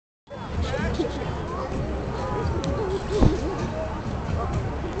It's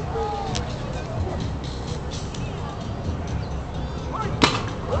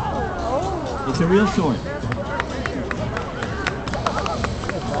a real sword.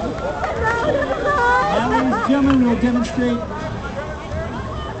 Now, ladies and gentlemen, we'll demonstrate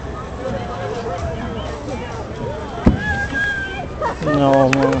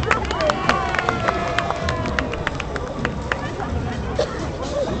no.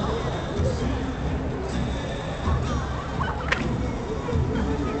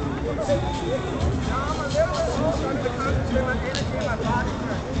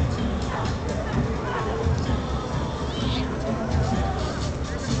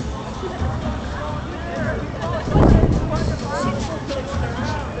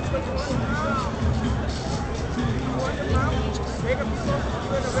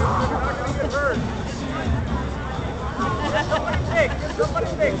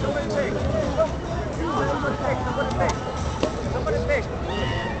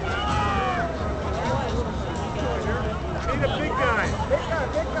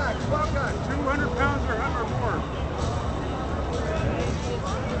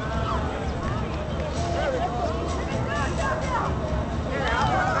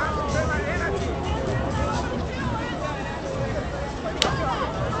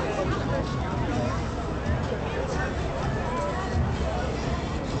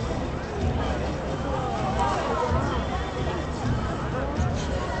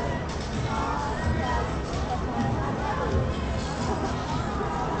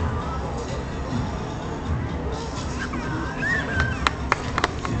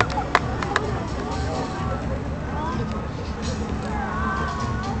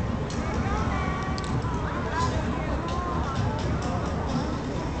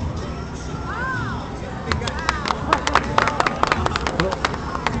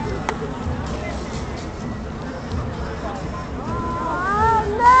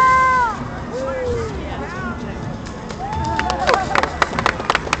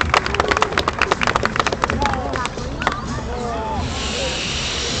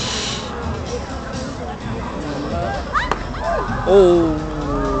 Oh.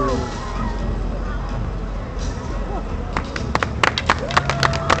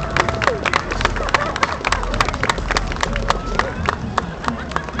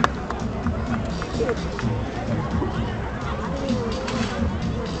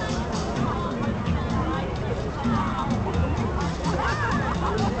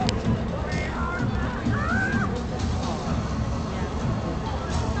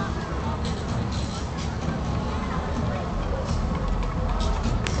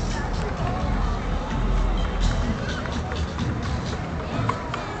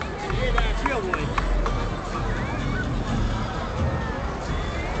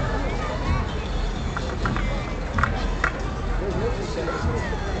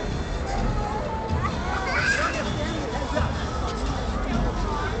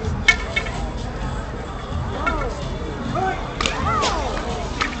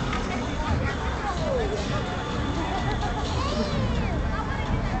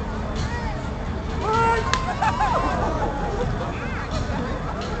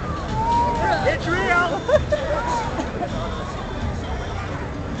 It's real!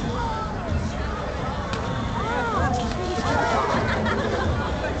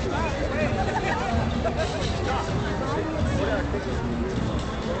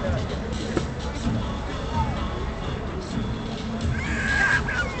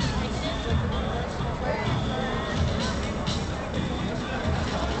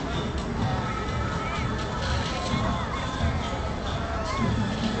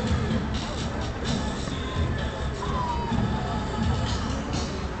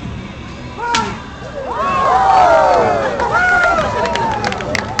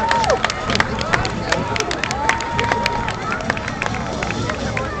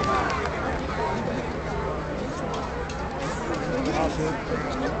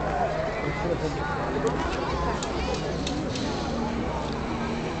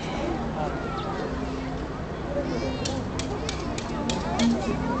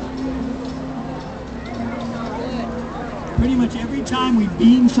 Pretty much every time we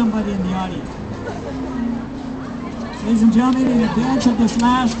beam somebody in the audience. Ladies and gentlemen, in advance of this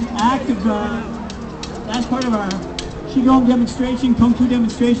last act of last part of our Qigong demonstration, Kung Fu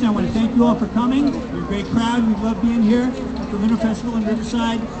demonstration, I want to thank you all for coming. You're a great crowd. We love being here at the Lunar Festival in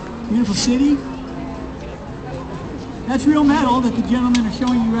Riverside. Beautiful city. That's real metal that the gentlemen are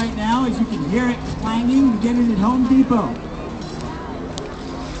showing you right now. As you can hear it clanging, you get it at Home Depot.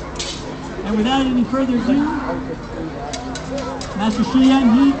 And without any further ado, Master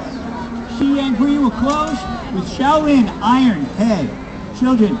Shaolin Xi Yang Hui will close with Shaolin Iron Head.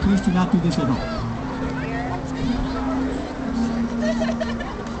 Children, please do not do this at home.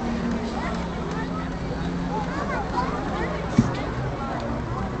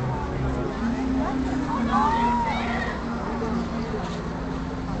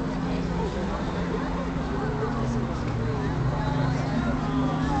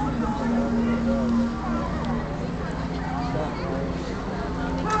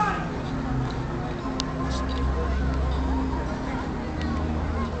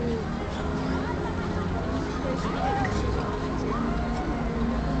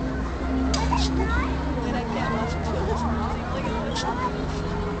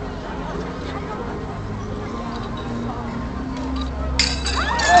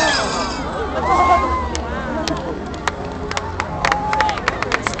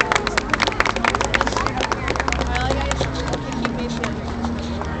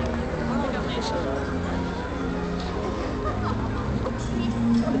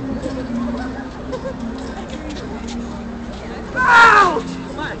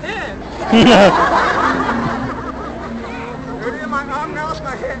 Hurt in my arm now, it's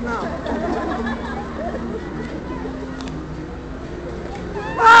my head now.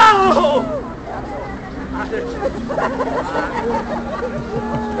 Ow!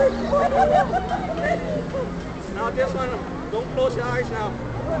 Now this one, don't close your eyes now.